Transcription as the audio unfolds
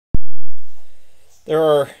There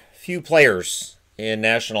are few players in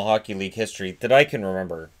National Hockey League history that I can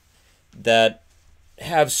remember that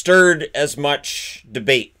have stirred as much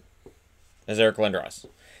debate as Eric Lindros.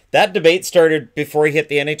 That debate started before he hit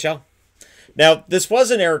the NHL. Now, this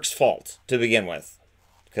wasn't Eric's fault to begin with,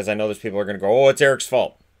 because I know there's people who are going to go, oh, it's Eric's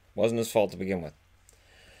fault. It wasn't his fault to begin with.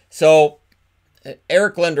 So,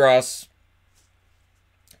 Eric Lindros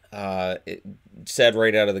said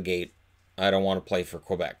right out of the gate, I don't want to play for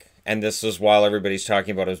Quebec. And this is while everybody's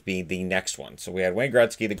talking about it as being the next one. So we had Wayne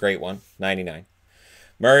Gretzky, the great one, 99.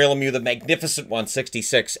 Mario Lemieux, the magnificent one,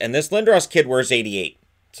 66. And this Lindros kid wears 88.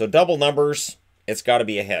 So double numbers, it's got to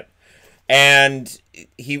be a hit. And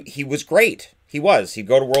he was great. He was. He'd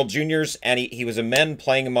go to World Juniors, and he was a men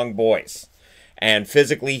playing among boys. And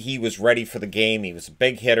physically, he was ready for the game. He was a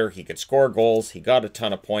big hitter. He could score goals. He got a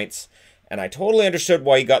ton of points. And I totally understood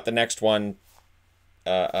why he got the next one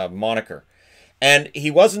moniker. And he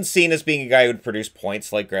wasn't seen as being a guy who would produce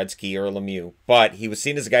points like Gretzky or Lemieux, but he was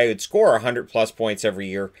seen as a guy who would score 100-plus points every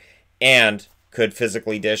year and could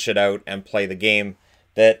physically dish it out and play the game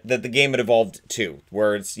that the game had evolved to,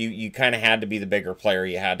 where it's you kind of had to be the bigger player,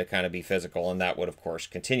 you had to kind of be physical, and that would, of course,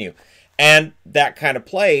 continue. And that kind of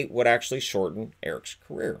play would actually shorten Eric's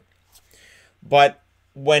career. But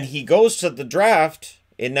when he goes to the draft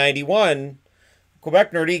in 91,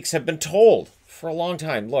 Quebec Nordiques have been told for a long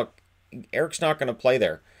time, look, Eric's not going to play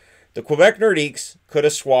there. The Quebec Nordiques could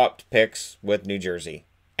have swapped picks with New Jersey,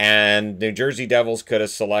 and New Jersey Devils could have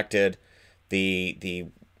selected the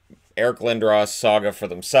Eric Lindros saga for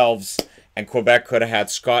themselves, and Quebec could have had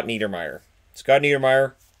Scott Niedermayer. Scott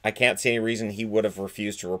Niedermayer, I can't see any reason he would have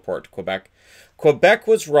refused to report to Quebec. Quebec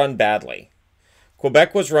was run badly.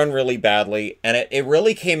 Quebec was run really badly, and it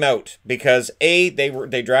really came out because,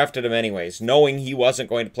 they drafted him anyways, knowing he wasn't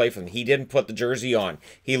going to play for them. He didn't put the jersey on.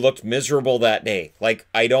 He looked miserable that day. Like,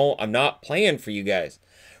 I'm not playing for you guys.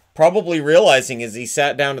 Probably realizing as he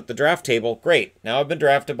sat down at the draft table, great, now I've been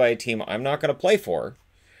drafted by a team I'm not going to play for.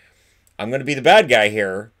 I'm going to be the bad guy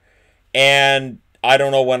here, and I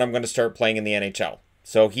don't know when I'm going to start playing in the NHL.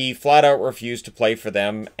 So he flat out refused to play for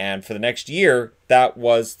them, and for the next year, that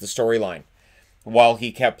was the storyline. While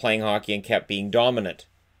he kept playing hockey and kept being dominant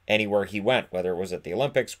anywhere he went, whether it was at the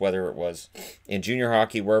Olympics, whether it was in junior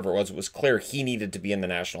hockey, wherever it was clear he needed to be in the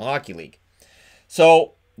National Hockey League.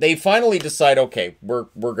 So they finally decide, okay, we're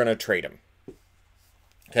going to trade him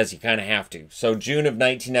because you kind of have to. So June of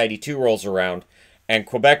 1992 rolls around, and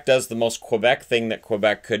Quebec does the most Quebec thing that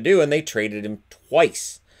Quebec could do, and they traded him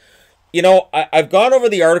twice. You know, I've gone over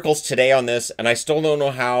the articles today on this, and I still don't know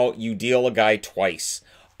how you deal a guy twice.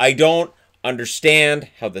 I don't understand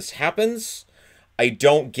how this happens. I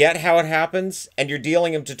don't get how it happens. And you're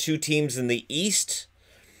dealing him to two teams in the East.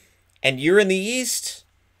 And you're in the East.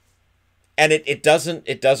 And it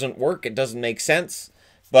doesn't work. It doesn't make sense.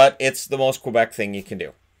 But it's the most Quebec thing you can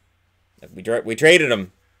do. We traded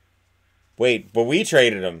him. Wait, but we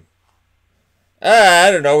traded him. I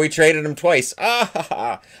don't know. We traded him twice.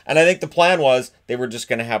 And I think the plan was they were just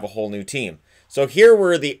going to have a whole new team. So here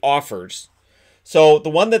were the offers. So the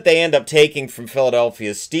one that they end up taking from Philadelphia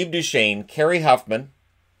is Steve Duchesne, Kerry Huffman.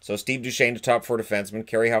 So Steve Duchesne, a top 4 defenseman.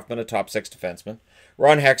 Kerry Huffman, a top 6 defenseman.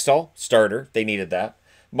 Ron Hextall, starter. They needed that.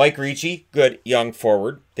 Mike Ricci, good young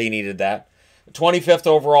forward. They needed that. 25th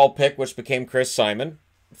overall pick, which became Chris Simon.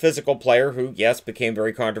 Physical player who, yes, became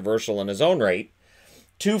very controversial in his own right.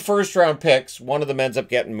 2 first-round picks. One of them ends up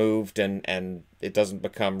getting moved, and it doesn't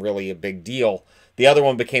become really a big deal. The other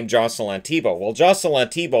one became Jocelyn Thibault. Well, Jocelyn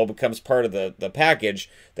Thibault becomes part of the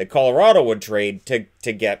package that Colorado would trade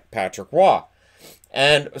to get Patrick Roy.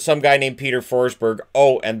 And some guy named Peter Forsberg.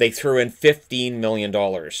 Oh, and they threw in $15 million.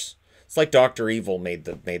 It's like Dr. Evil made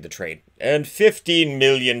the trade. And $15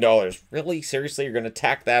 million. Really? Seriously? You're going to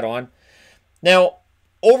tack that on? Now,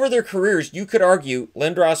 over their careers, you could argue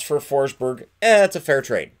Lindros for Forsberg, it's a fair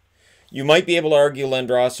trade. You might be able to argue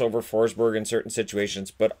Lindros over Forsberg in certain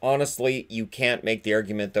situations, but honestly, you can't make the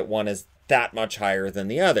argument that one is that much higher than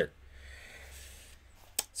the other.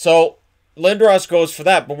 So, Lindros goes for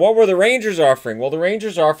that. But what were the Rangers offering? Well, the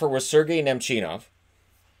Rangers' offer was Sergei Nemchinov,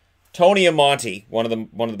 Tony Amonte, one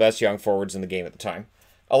of the best young forwards in the game at the time,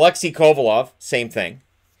 Alexei Kovalov, same thing,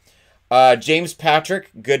 James Patrick,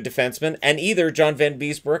 good defenseman, and either John Van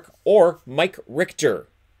Beesbroek or Mike Richter.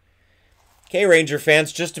 Okay, Ranger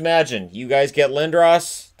fans, just imagine. You guys get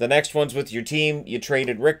Lindros. The next one's with your team. You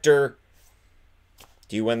traded Richter.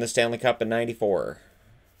 Do you win the Stanley Cup in 94?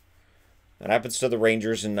 That happens to the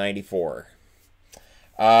Rangers in 94.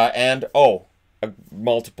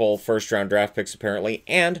 Multiple first-round draft picks, apparently,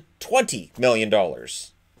 and $20 million.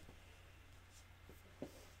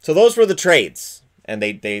 So those were the trades. and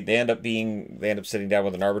they end up sitting down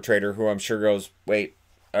with an arbitrator who I'm sure goes, wait,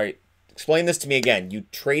 all right, explain this to me again. You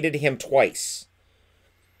traded him twice.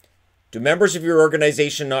 Do members of your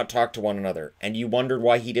organization not talk to one another? And you wondered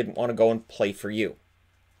why he didn't want to go and play for you,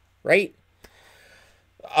 right?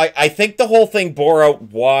 I think the whole thing bore out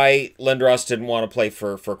why Lindros didn't want to play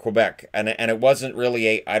for Quebec. And it wasn't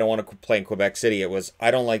really I don't want to play in Quebec City. It was,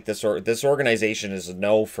 I don't like this, or this organization is a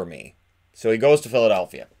no for me. So he goes to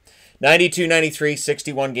Philadelphia. 92-93,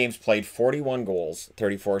 61 games played, 41 goals,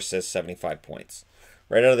 34 assists, 75 points.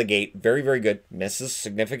 Right out of the gate, very, very good. Misses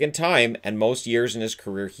significant time, and most years in his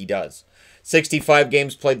career he does. 65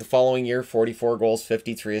 games played the following year, 44 goals,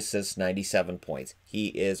 53 assists, 97 points. He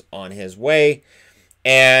is on his way.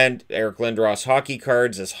 And Eric Lindros hockey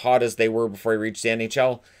cards, as hot as they were before he reached the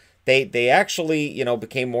NHL, they actually, you know,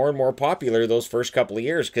 became more and more popular those first couple of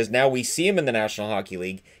years, because now we see him in the National Hockey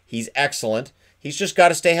League. He's excellent. He's just got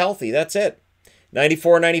to stay healthy. That's it.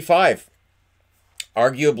 94-95,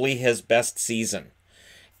 arguably his best season.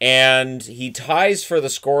 And he ties for the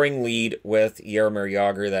scoring lead with Jaromir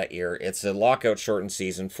Jagr that year. It's a lockout-shortened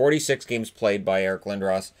season. 46 games played by Eric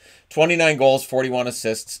Lindros. 29 goals, 41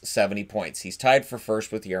 assists, 70 points. He's tied for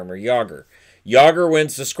first with Jaromir Jagr. Jagr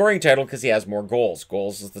wins the scoring title because he has more goals.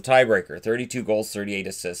 Goals is the tiebreaker. 32 goals, 38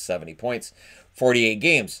 assists, 70 points. 48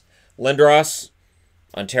 games. Lindros,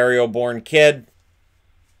 Ontario-born kid,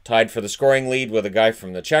 tied for the scoring lead with a guy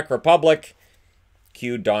from the Czech Republic.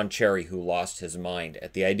 Cue Don Cherry, who lost his mind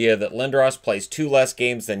at the idea that Lindros plays 2 less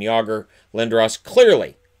games than Jagr. Lindros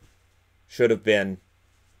clearly should have been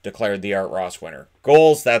declared the Art Ross winner.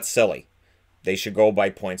 Goals, that's silly. They should go by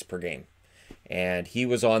points per game. And he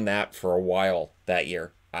was on that for a while that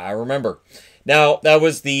year. I remember. Now, that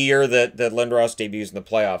was the year that Lindros debuts in the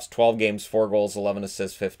playoffs. 12 games, 4 goals, 11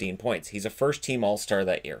 assists, 15 points. He's a first-team All-Star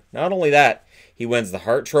that year. Not only that, he wins the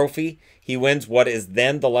Hart Trophy. He wins what is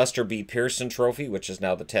then the Lester B. Pearson Trophy, which is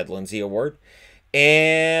now the Ted Lindsay Award.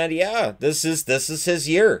 And yeah, this is his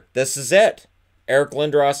year. This is it. Eric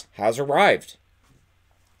Lindros has arrived.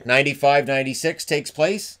 95-96 takes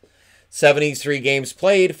place. 73 games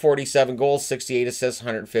played, 47 goals, 68 assists,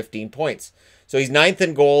 115 points. So he's 9th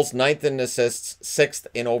in goals, 9th in assists, 6th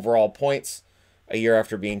in overall points, a year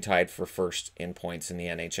after being tied for first in points in the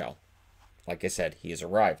NHL. Like I said, he has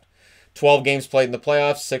arrived. 12 games played in the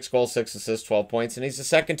playoffs, 6 goals, 6 assists, 12 points, and he's a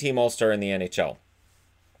second-team All-Star in the NHL.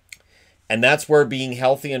 And that's where being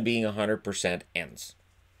healthy and being 100% ends.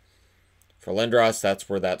 For Lindros, that's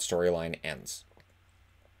where that storyline ends.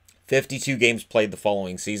 52 games played the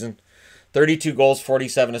following season. 32 goals,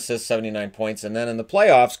 47 assists, 79 points. And then in the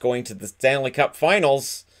playoffs, going to the Stanley Cup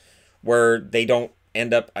Finals, where they don't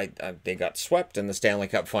end up... they got swept in the Stanley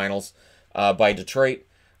Cup Finals by Detroit.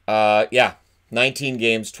 19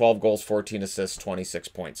 games, 12 goals, 14 assists, 26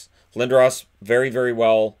 points. Lindros very, very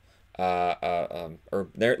well...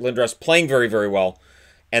 Lindros playing very, very well.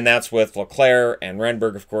 And that's with Leclerc and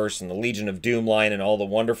Renberg, of course, and the Legion of Doom line and all the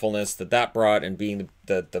wonderfulness that brought, and being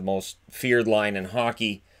the most feared line in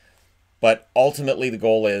hockey. But ultimately, the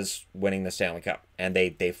goal is winning the Stanley Cup. And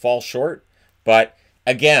they fall short. But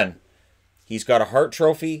again, he's got a Hart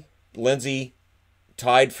Trophy. Lindsay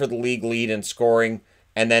tied for the league lead in scoring.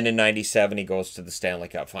 And then in 97, he goes to the Stanley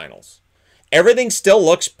Cup Finals. Everything still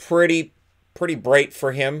looks pretty bright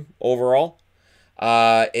for him overall.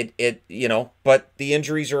 But the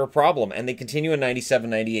injuries are a problem. And they continue in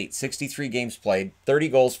 97-98. 63 games played, 30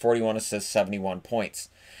 goals, 41 assists, 71 points.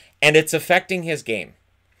 And it's affecting his game.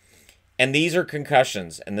 And these are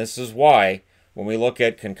concussions. And this is why, when we look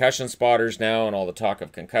at concussion spotters now and all the talk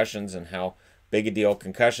of concussions and how big a deal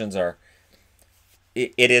concussions are,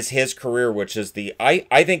 it is his career, which is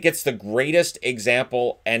I think it's the greatest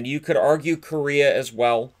example, and you could argue Korea as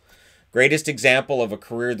well. Greatest example of a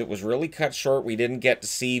career that was really cut short. We didn't get to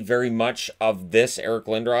see very much of this Eric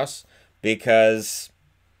Lindros because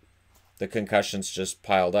the concussions just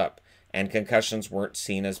piled up. And concussions weren't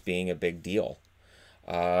seen as being a big deal.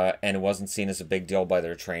 And it wasn't seen as a big deal by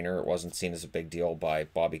their trainer. It wasn't seen as a big deal by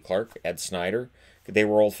Bobby Clark, Ed Snyder. They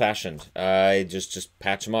were old-fashioned. Just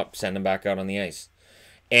patch them up, send them back out on the ice.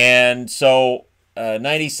 And so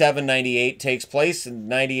 97-98 takes place. In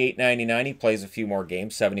 98-99, he plays a few more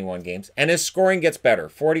games, 71 games. And his scoring gets better.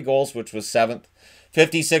 40 goals, which was 7th.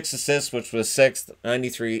 56 assists, which was 6th.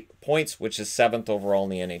 93 points, which is 7th overall in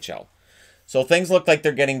the NHL. So things look like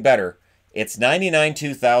they're getting better. It's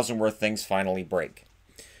 99-2000 where things finally break.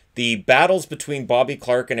 The battles between Bobby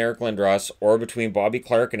Clark and Eric Lindros, or between Bobby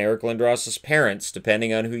Clark and Eric Lindros' parents,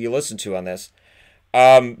 depending on who you listen to on this,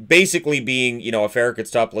 basically being, if Eric could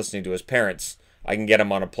stop listening to his parents, I can get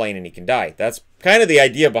him on a plane and he can die. That's kind of the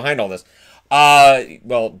idea behind all this.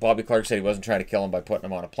 Well, Bobby Clark said he wasn't trying to kill him by putting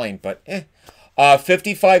him on a plane, but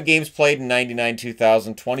 55 games played in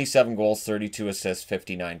 99-2000, 27 goals, 32 assists,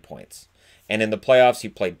 59 points. And in the playoffs, he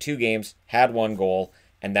played 2 games, had 1 goal,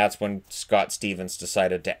 and that's when Scott Stevens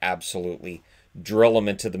decided to absolutely drill him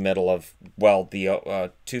into the middle of, well,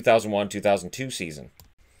 the 2001-2002 season.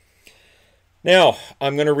 Now,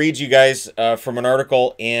 I'm going to read you guys from an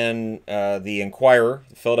article in the Inquirer,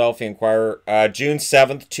 the Philadelphia Inquirer, June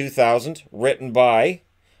 7th, 2000, written by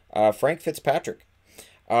Frank Fitzpatrick.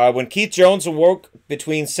 When Keith Jones awoke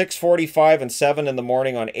between 6:45 and 7 in the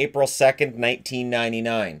morning on April 2nd,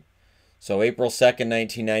 1999. So April 2nd,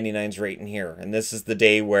 1999 is right in here. And this is the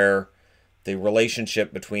day where the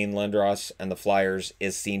relationship between Lindros and the Flyers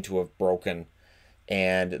is seen to have broken.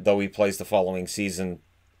 And though he plays the following season,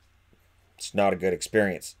 it's not a good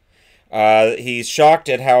experience. He's shocked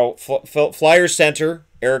at how Flyers center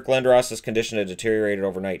Eric Lindros' condition had deteriorated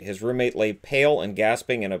overnight. His roommate lay pale and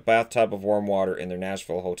gasping in a bathtub of warm water in their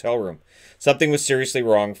Nashville hotel room. Something was seriously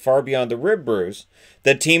wrong, far beyond the rib bruise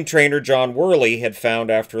that team trainer John Worley had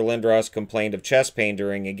found after Lindros complained of chest pain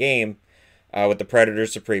during a game with the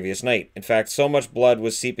Predators the previous night. In fact, so much blood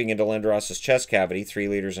was seeping into Lindros' chest cavity, 3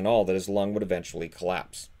 liters in all, that his lung would eventually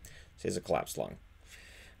collapse. So he has a collapsed lung.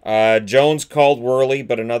 Jones called Worley,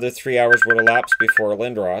 but another 3 hours would elapse before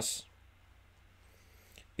Lindros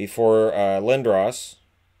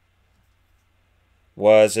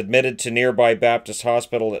was admitted to nearby Baptist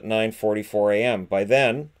Hospital at 9:44 a.m. By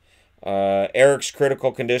then, Eric's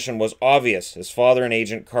critical condition was obvious. His father and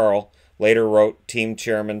agent Carl later wrote team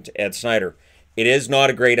chairman Ed Snyder, "It is not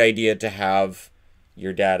a great idea to have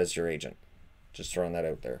your dad as your agent." Just throwing that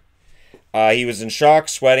out there. He was in shock,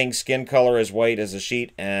 sweating, skin color as white as a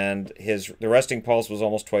sheet, and the resting pulse was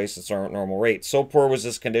almost twice its normal rate. So poor was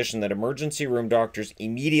this condition that emergency room doctors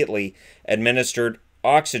immediately administered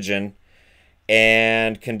oxygen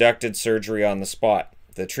and conducted surgery on the spot.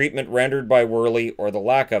 The treatment rendered by Worley, or the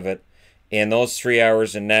lack of it, in those 3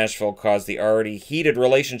 hours in Nashville caused the already heated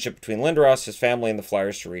relationship between Lindros, his family, and the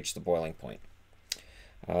Flyers to reach the boiling point.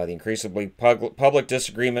 The increasingly public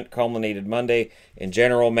disagreement culminated Monday in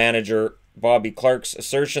general manager Bobby Clark's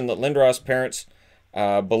assertion that Lindros' parents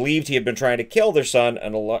believed he had been trying to kill their son,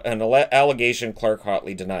 an allegation Clark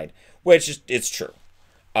hotly denied, which it's true.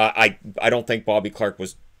 I don't think Bobby Clark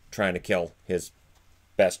was trying to kill his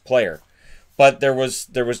best player, but there was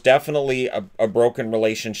definitely a broken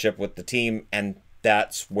relationship with the team, and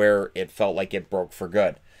that's where it felt like it broke for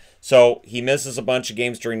good. So he misses a bunch of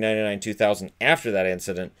games during 99-2000 after that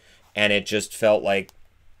incident, and it just felt like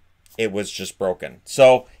it was just broken.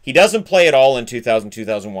 So he doesn't play at all in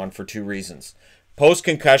 2000-2001 for 2 reasons.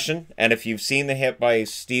 Post-concussion, and if you've seen the hit by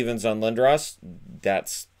Stevens on Lindros,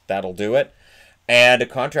 that'll do it, and a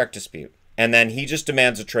contract dispute. And then he just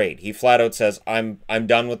demands a trade. He flat out says, I'm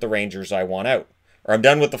done with the Rangers, I want out. Or I'm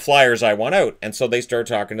done with the Flyers, I want out. And so they start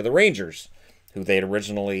talking to the Rangers, who they'd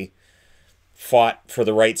originally fought for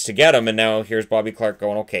the rights to get him, and now here's Bobby Clark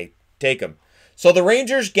going, okay, take him. So the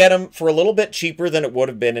Rangers get him for a little bit cheaper than it would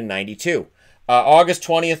have been in 92. August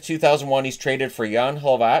 20th, 2001, he's traded for Jan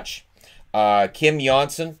Hlavac, Kim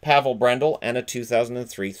Janssen, Pavel Brendel, and a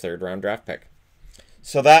 2003 third-round draft pick.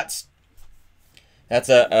 So that's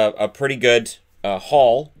a pretty good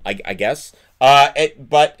haul, I guess.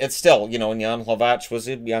 But it's still, Jan Hlavac was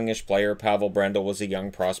a youngish player. Pavel Brendel was a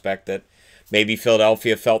young prospect that maybe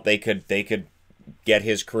Philadelphia felt they could get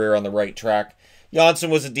his career on the right track. Janssen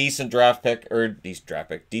was a decent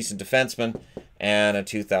defenseman, and a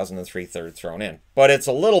 2003 third thrown in. But it's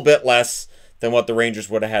a little bit less than what the Rangers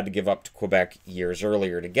would have had to give up to Quebec years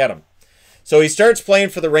earlier to get him. So he starts playing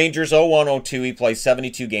for the Rangers 01-02. He plays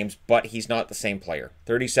 72 games, but he's not the same player.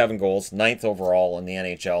 37 goals, 9th overall in the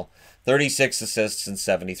NHL, 36 assists, and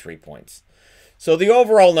 73 points. So the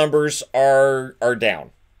overall numbers are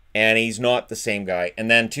down. And he's not the same guy.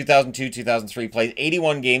 And then 2002-2003 plays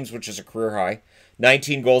 81 games, which is a career high.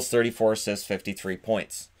 19 goals, 34 assists, 53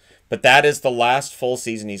 points. But that is the last full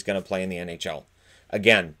season he's going to play in the NHL.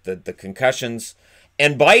 Again, the concussions.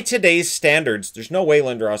 And by today's standards, there's no way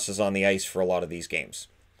Lindros is on the ice for a lot of these games.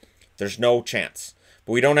 There's no chance.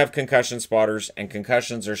 But we don't have concussion spotters, and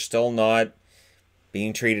concussions are still not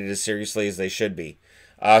being treated as seriously as they should be.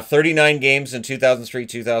 39 games in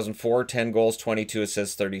 2003-2004, 10 goals, 22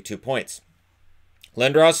 assists, 32 points.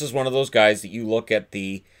 Lindros is one of those guys that you look at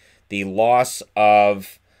the loss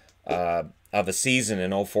of a season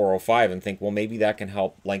in 04-05 and think, well, maybe that can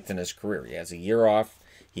help lengthen his career. He has a year off.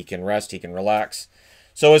 He can rest. He can relax.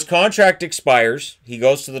 So his contract expires. He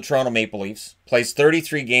goes to the Toronto Maple Leafs, plays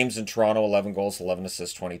 33 games in Toronto, 11 goals, 11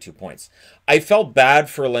 assists, 22 points. I felt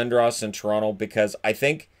bad for Lindros in Toronto because I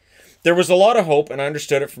think there was a lot of hope, and I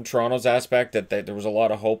understood it from Toronto's aspect, that there was a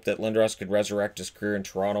lot of hope that Lindros could resurrect his career in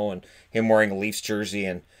Toronto, and him wearing a Leafs jersey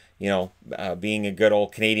and, being a good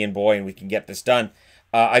old Canadian boy, and we can get this done.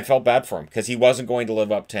 I felt bad for him because he wasn't going to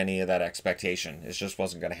live up to any of that expectation. It just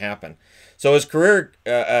wasn't going to happen. So his career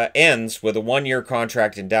ends with a one-year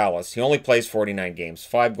contract in Dallas. He only plays 49 games,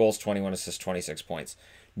 5 goals, 21 assists, 26 points.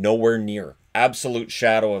 Nowhere near. Absolute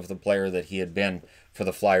shadow of the player that he had been for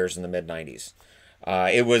the Flyers in the mid-90s.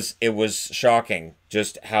 It was shocking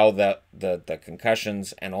just how the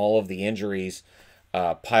concussions and all of the injuries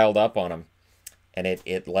piled up on him, and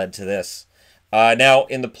it led to this. Now,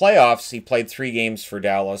 in the playoffs, he played 3 games for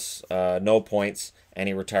Dallas, no points, and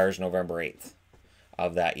he retires November 8th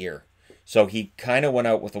of that year. So he kind of went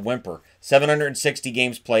out with a whimper. 760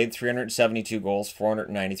 games played, 372 goals,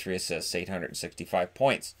 493 assists, 865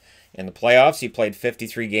 points. In the playoffs, he played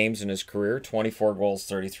 53 games in his career, 24 goals,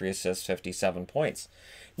 33 assists, 57 points.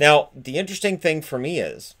 Now, the interesting thing for me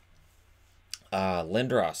is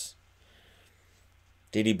Lindros.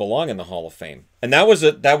 Did he belong in the Hall of Fame? And that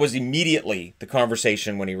was immediately the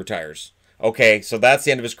conversation when he retires. Okay, so that's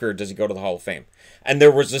the end of his career. Does he go to the Hall of Fame? And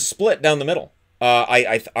there was a split down the middle.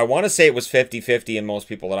 I want to say it was 50-50 in most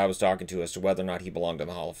people that I was talking to as to whether or not he belonged in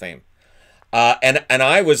the Hall of Fame. And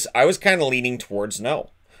I was kind of leaning towards no.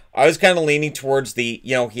 I was kind of leaning towards he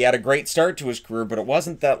had a great start to his career, but it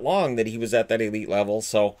wasn't that long that he was at that elite level.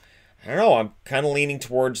 So I don't know. I'm kind of leaning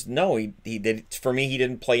towards no. He did, for me, he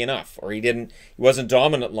didn't play enough, or he wasn't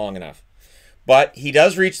dominant long enough. But he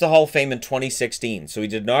does reach the Hall of Fame in 2016, so he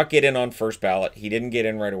did not get in on first ballot. He didn't get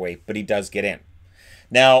in right away, but he does get in.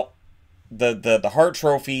 Now, the Hart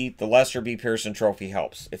Trophy, the Lester B. Pearson Trophy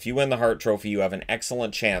helps. If you win the Hart Trophy, you have an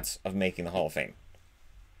excellent chance of making the Hall of Fame.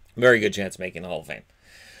 Very good chance of making the Hall of Fame.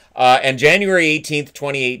 And January 18th,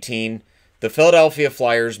 2018, the Philadelphia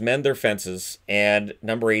Flyers mend their fences, and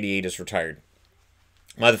number 88 is retired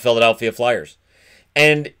by the Philadelphia Flyers.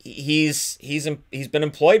 And he's been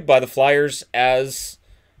employed by the Flyers as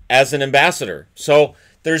an ambassador. So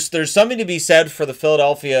there's something to be said for the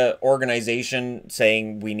Philadelphia organization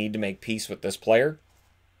saying we need to make peace with this player,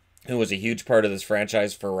 who was a huge part of this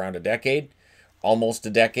franchise for around a decade, almost a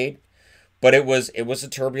decade. But it was a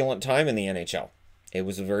turbulent time in the NHL. It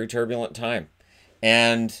was a very turbulent time.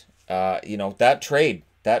 And that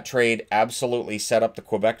trade absolutely set up the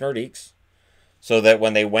Quebec Nordiques so that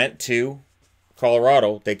when they went to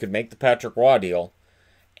Colorado, they could make the Patrick Roy deal,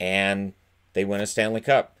 and they win a Stanley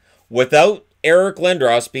Cup. Without Eric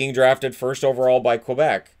Lindros being drafted first overall by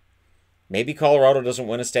Quebec, maybe Colorado doesn't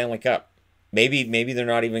win a Stanley Cup. Maybe they're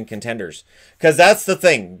not even contenders. Because that's the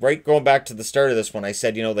thing, right? Going back to the start of this one, I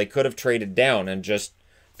said, they could have traded down and just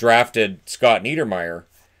drafted Scott Niedermayer.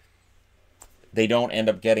 They don't end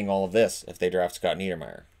up getting all of this if they draft Scott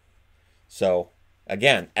Niedermayer. So,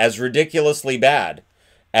 again, as ridiculously bad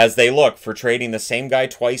as they look for trading the same guy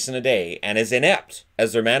twice in a day, and as inept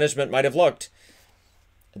as their management might have looked,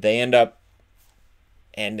 they end up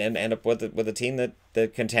with a team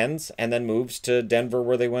that contends and then moves to Denver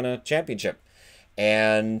where they win a championship.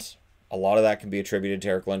 And a lot of that can be attributed to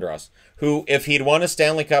Eric Lindros, who, if he'd won a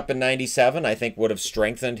Stanley Cup in '97, I think would have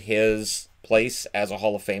strengthened his place as a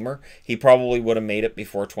Hall of Famer. He probably would have made it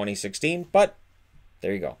before 2016, but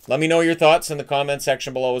there you go. Let me know your thoughts in the comment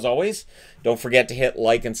section below as always. Don't forget to hit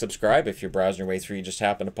like and subscribe if you're browsing your way through, you just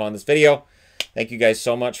happened upon this video. Thank you guys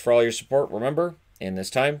so much for all your support. Remember, in this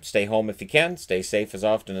time, stay home if you can. Stay safe as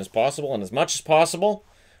often as possible and as much as possible.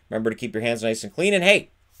 Remember to keep your hands nice and clean. And hey,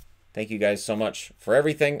 thank you guys so much for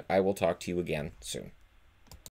everything. I will talk to you again soon.